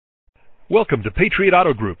Welcome to Patriot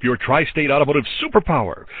Auto Group, your tri-state automotive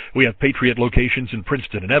superpower. We have Patriot locations in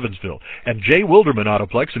Princeton and Evansville, and J. Wilderman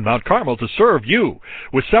Autoplex in Mount Carmel to serve you.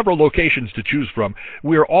 With several locations to choose from,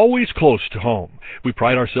 we are always close to home. We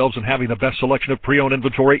pride ourselves in having the best selection of pre-owned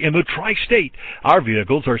inventory in the tri-state. Our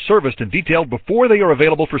vehicles are serviced and detailed before they are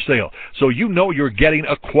available for sale, so you know you're getting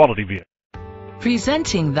a quality vehicle.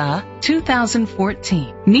 Presenting the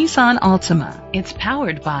 2014 Nissan Altima. It's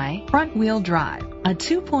powered by front-wheel drive, a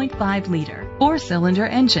 2.5-liter four-cylinder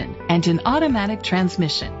engine, and an automatic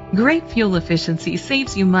transmission. Great fuel efficiency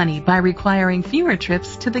saves you money by requiring fewer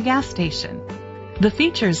trips to the gas station. The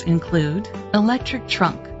features include electric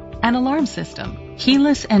trunk, an alarm system,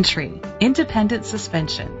 keyless entry, independent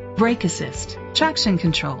suspension, brake assist, traction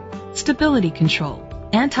control, stability control,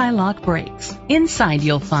 anti-lock brakes. Inside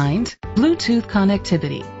you'll find Bluetooth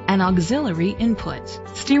connectivity, an auxiliary input,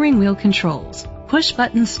 steering wheel controls,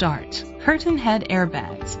 push-button start, curtain head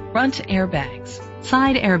airbags, front airbags,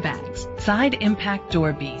 side impact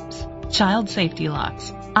door beams, child safety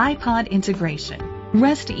locks, iPod integration.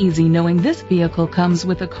 Rest easy knowing this vehicle comes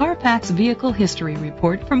with a Carfax Vehicle History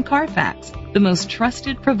Report from Carfax, the most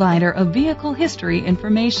trusted provider of vehicle history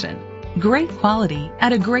information. Great quality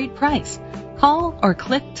at a great price. Call or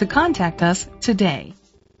click to contact us today.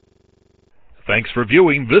 Thanks for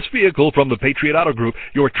viewing this vehicle from the Patriot Auto Group,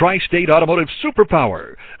 your tri-state automotive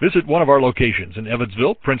superpower. Visit one of our locations in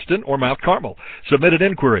Evansville, Princeton, or Mount Carmel. Submit an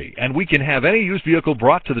inquiry, and we can have any used vehicle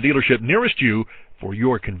brought to the dealership nearest you for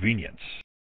your convenience.